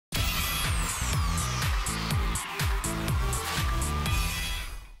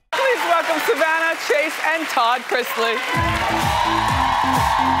Please welcome Savannah, Chase, and Todd Chrisley.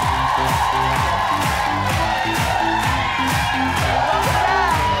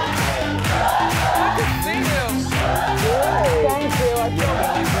 Good to see you. Thank you. I feel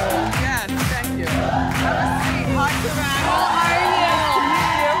really good. Yes, thank you. Have a seat. Hi, Savannah. How are you?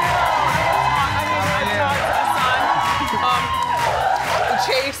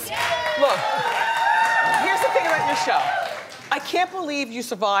 Chase, look, here's the thing about your show. I can't believe you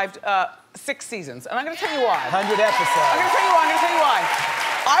survived 6 seasons, and I'm gonna tell you why. 100 episodes. I'm gonna tell you why.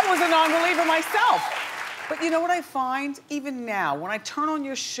 I was a non-believer myself. But you know what I find? Even now, when I turn on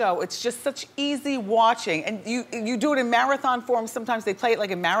your show, it's just such easy watching. And you do it in marathon forms. Sometimes they play it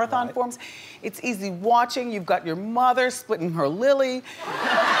like in marathon forms. It's easy watching. You've got your mother splitting her lily.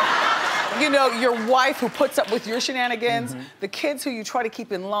 You know, your wife who puts up with your shenanigans, the kids who you try to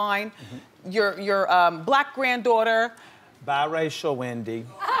keep in line, your black granddaughter. Biracial Wendy.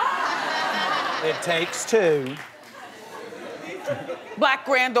 It takes 2. Black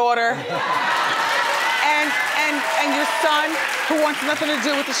granddaughter. and your son who wants nothing to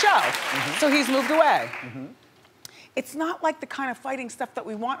do with the show. So he's moved away. It's not like the kind of fighting stuff that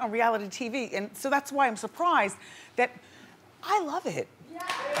we want on reality TV. And so that's why I'm surprised that I love it.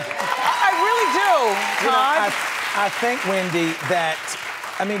 I really do, Todd. You know, I think, Wendy, that,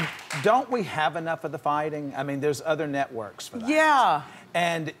 I mean, don't we have enough of the fighting? I mean, there's other networks for that. Yeah.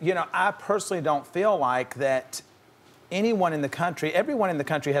 And, you know, I personally don't feel like that anyone in the country, everyone in the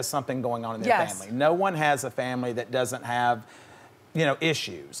country has something going on in their family. No one has a family that doesn't have, you know,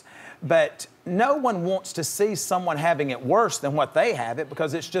 issues. But no one wants to see someone having it worse than what they have it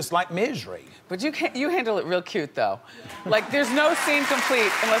because it's just like misery. But you handle it real cute, though. Like, there's no scene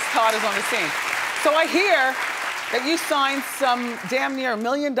complete unless Todd is on the scene. So I hear that you signed some damn near $1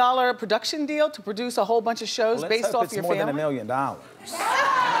 million production deal to produce a whole bunch of shows based off your family? It's more than $1 million.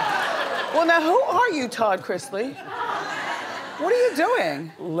 Well, now, who are you, Todd Chrisley? What are you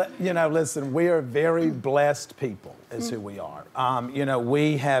doing? You know, listen, we are very blessed people, is who we are. You know,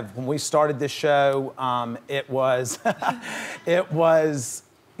 when we started this show, it was,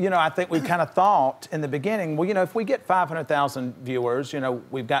 you know, I think we kind of thought in the beginning, well, you know, if we get 500,000 viewers, you know,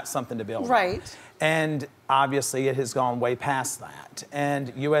 we've got something to build on. Right. And obviously it has gone way past that.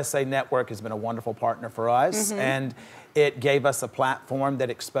 And USA Network has been a wonderful partner for us. And it gave us a platform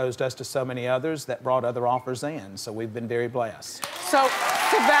that exposed us to so many others that brought other offers in. So we've been very blessed. So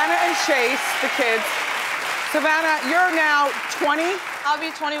Savannah and Chase, the kids. Savannah, you're now 20? I'll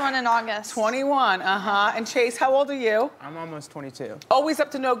be 21 in August. 21, And Chase, how old are you? I'm almost 22. Always up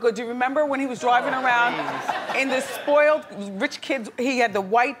to no good. Do you remember when he was driving around in this spoiled rich kid? He had the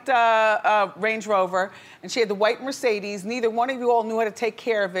white Range Rover, and she had the white Mercedes. Neither one of you all knew how to take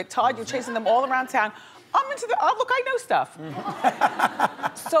care of it. Todd, you're chasing them all around town. I'm into the, oh, look, I know stuff.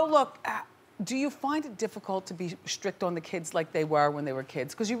 So look, do you find it difficult to be strict on the kids like they were when they were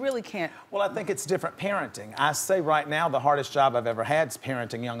kids? Because you really can't. Well, I think it's different parenting. I say right now the hardest job I've ever had is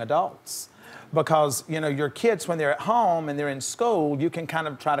parenting young adults. Because, you know, your kids, when they're at home and they're in school, you can kind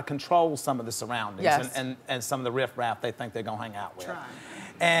of try to control some of the surroundings and some of the riffraff they think they're going to hang out with.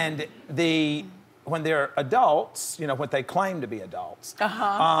 And when they're adults, you know, what they claim to be adults, you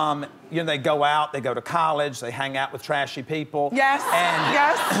know, they go out, they go to college, they hang out with trashy people.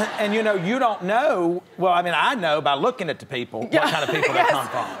 And you know, you don't know, well, I mean, I know by looking at the people what kind of people they come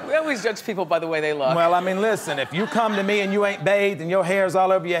from. We always judge people by the way they look. Well, I mean, listen, if you come to me and you ain't bathed and your hair's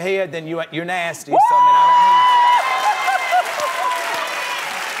all over your head, then you're nasty. So, I mean, I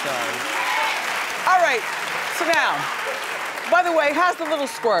don't need All right, so now, by the way, how's the little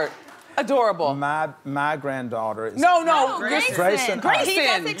squirt? Adorable. My granddaughter is... No, Grayson. He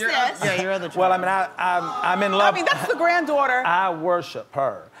does exist. Yeah, your other child. Well, I mean, I'm in love. I mean, that's the granddaughter. I worship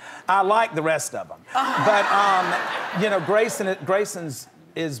her. I like the rest of them. But, you know, Grayson's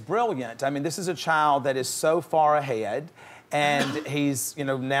is brilliant. I mean, this is a child that is so far ahead. And he's, you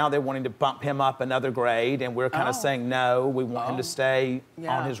know, now they're wanting to bump him up another grade, and we're kind of saying no. We want him to stay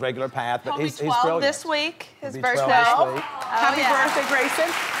on his regular path, but he's brilliant. This week, his birthday. Happy birthday,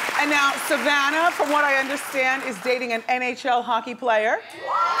 Grayson. And now Savannah, from what I understand, is dating an NHL hockey player.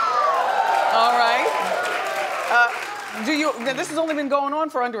 All right. Now this has only been going on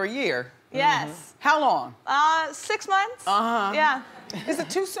for under a year. Yes. How long? 6 months. Yeah. Is it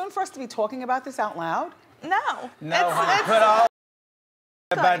too soon for us to be talking about this out loud? No. No, honey, put all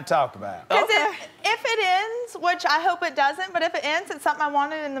everybody talk about. Because if it ends, which I hope it doesn't, but if it ends, it's something I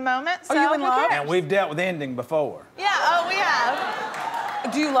wanted in the moment. So are you in love? And we've dealt with ending before. Yeah, we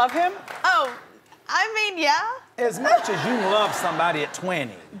have. Do you love him? Oh, I mean, yeah. As much as you love somebody at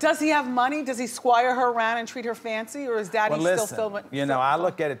 20. Does he have money? Does he squire her around and treat her fancy, or is Daddy Well, listen, still filming? you know, I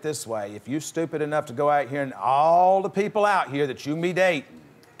look at it this way. If you're stupid enough to go out here and all the people out here that you be dating,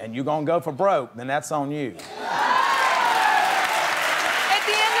 and you're gonna go for broke, then that's on you. At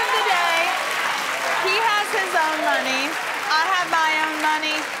the end of the day, he has his own money. I have my own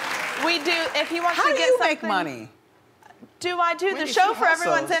money. We do, if he wants How to do get you something. make money? Do I do the Wendy, show she for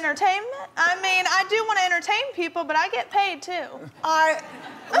everyone's hustles. entertainment? I mean, I do want to entertain people, but I get paid too.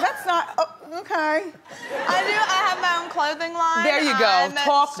 That's not, okay. I have my own clothing line. There you go,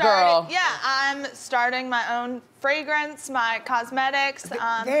 talk girl. Yeah, I'm starting my own fragrance, my cosmetics.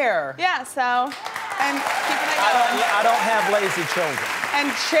 There. Yeah, so, And keeping it going. I don't have lazy children.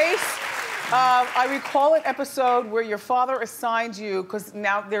 And Chase, I recall an episode where your father assigned you, because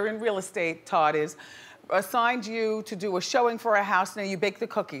now they're in real estate, Todd is, assigned you to do a showing for a house. Now you baked the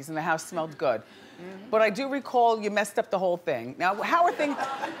cookies and the house smelled good. But I do recall you messed up the whole thing. Now, how are things,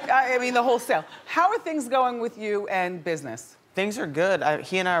 I mean the whole sale. How are things going with you and business? Things are good.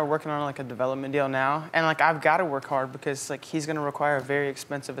 He and I are working on like a development deal now, and like I've got to work hard because like he's gonna require a very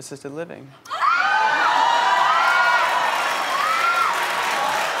expensive assisted living.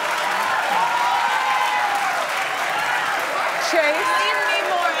 Chase, Leave me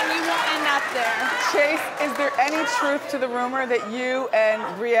more and you won't end up there. Chase, is there any truth to the rumor that you and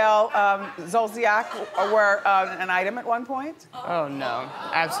Riel Zolciak were an item at one point? Oh no,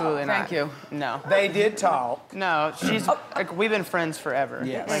 absolutely not. Thank you. No. They did talk. No, she's like we've been friends forever.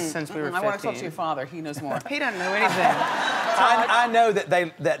 Yes. Like since we were 15. I want to talk to your father. He knows more. He doesn't know anything. I know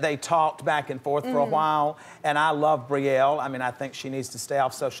that they talked back and forth for a while, and I love Brielle. I mean, I think she needs to stay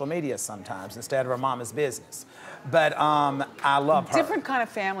off social media sometimes instead of her mama's business. But I love her. Different kind of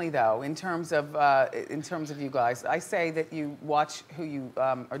family, though, in terms of you guys. I say that you watch who you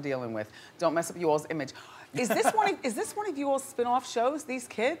are dealing with. Don't mess up you all's image. Is this one of you all's spin-off shows? These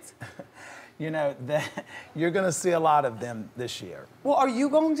kids? You know, you're going to see a lot of them this year. Well, are you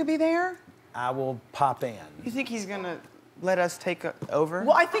going to be there? I will pop in. You think he's gonna let us take over?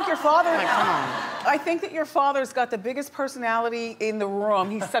 Well, I think your father. Like, come on. I think that your father's got the biggest personality in the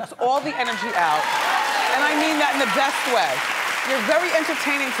room. He sucks all the energy out, and I mean that in the best way. You're very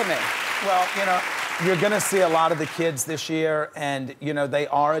entertaining to me. Well, you know, you're going to see a lot of the kids this year, and, you know, they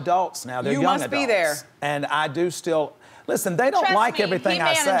are adults now. They're You young must adults. be there. And I do still... Listen, they don't Trust like me, everything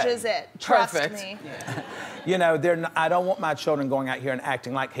I say. He manages it. Trust Perfect. me. You know, I don't want my children going out here and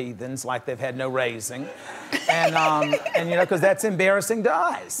acting like heathens, like they've had no raising. And you know, because that's embarrassing to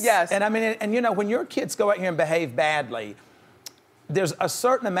us. Yes. And I mean, and you know, when your kids go out here and behave badly, there's a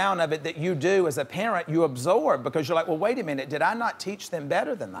certain amount of it that you do as a parent, you absorb, because you're like, well, wait a minute, did I not teach them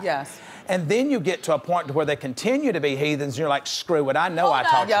better than that? Yes. And then you get to a point where they continue to be heathens, and you're like, screw it, I know I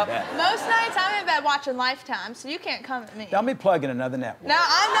taught you better. Most nights I'm in bed watching Lifetime, so you can't come at me. Don't be plugging another network. No,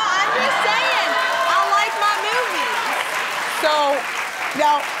 I'm not. I'm just saying. I like my movies. So,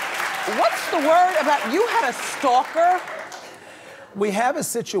 now, what's the word about you had a stalker? We have a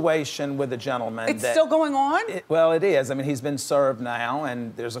situation with a gentleman. It's still going on? Well, it is. I mean, he's been served now,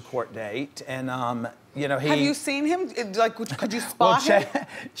 and there's a court date, and you know, he. Have you seen him? Like, could you spot him?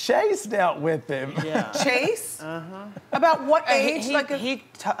 Chase dealt with him. Yeah. Chase? About what age? He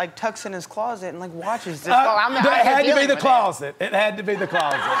tucks in his closet and like watches this. I'm It had to be the closet. It had to be the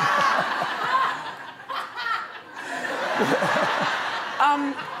closet.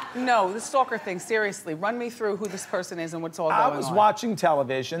 No, the stalker thing, seriously. Run me through who this person is and what's all going on. I was watching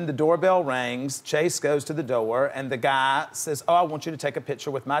television. The doorbell rings. Chase goes to the door, and the guy says, "Oh, I want you to take a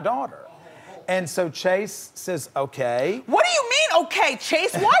picture with my daughter." And so Chase says, "Okay." What do you mean, okay,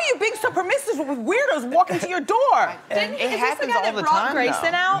 Chase? Why are you being so permissive with weirdos walking to your door? Didn't he? It Is happens this the guy all that the brought time,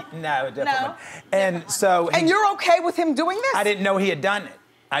 Grayson though. out? No, definitely. No? And so. And you're okay with him doing this? I didn't know he had done it.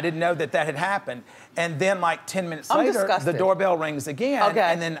 I didn't know that had happened. And then like 10 minutes I'm later, disgusted. the doorbell rings again. Okay.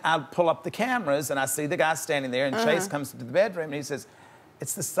 And then I pull up the cameras and I see the guy standing there, and Chase comes into the bedroom and he says,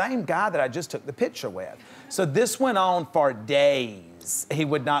 "It's the same guy that I just took the picture with." So this went on for days. He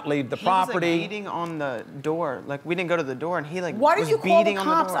would not leave the property. He was, like, beating on the door. Like, we didn't go to the door, and he like Why did was you call the beating on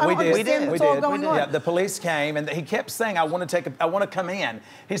the cops? door. I don't We did. understand what's all going on. Yeah, the police came and he kept saying, "I want to come in."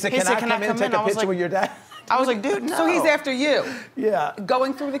 He said, "Can I come in and take a I was picture like- with your dad?" I was like, dude, no. So he's after you. Yeah.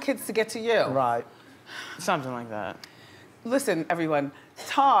 Going through the kids to get to you. Right. Something like that. Listen, everyone.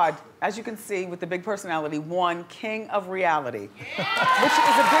 Todd, as you can see, with the big personality, won King of Reality, which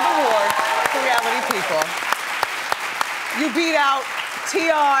is a big award for reality people. You beat out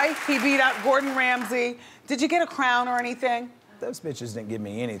T.I., he beat out Gordon Ramsay. Did you get a crown or anything? Those bitches didn't give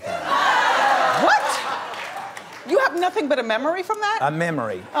me anything. What? You have nothing but a memory from that? A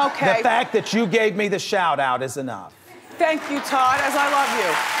memory. Okay. The fact that you gave me the shout out is enough. Thank you, Todd, as I love you.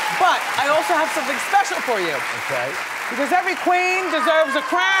 But I also have something special for you. Okay. Because every queen deserves a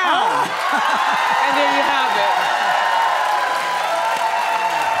crown. And there you have it.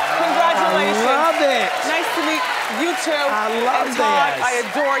 Congratulations. I love it. Nice to meet you too. I love and Todd, this. I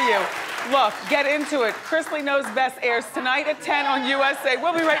adore you. Look, get into it. Chrisley Knows Best airs tonight at 10 on USA.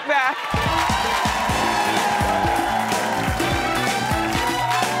 We'll be right back.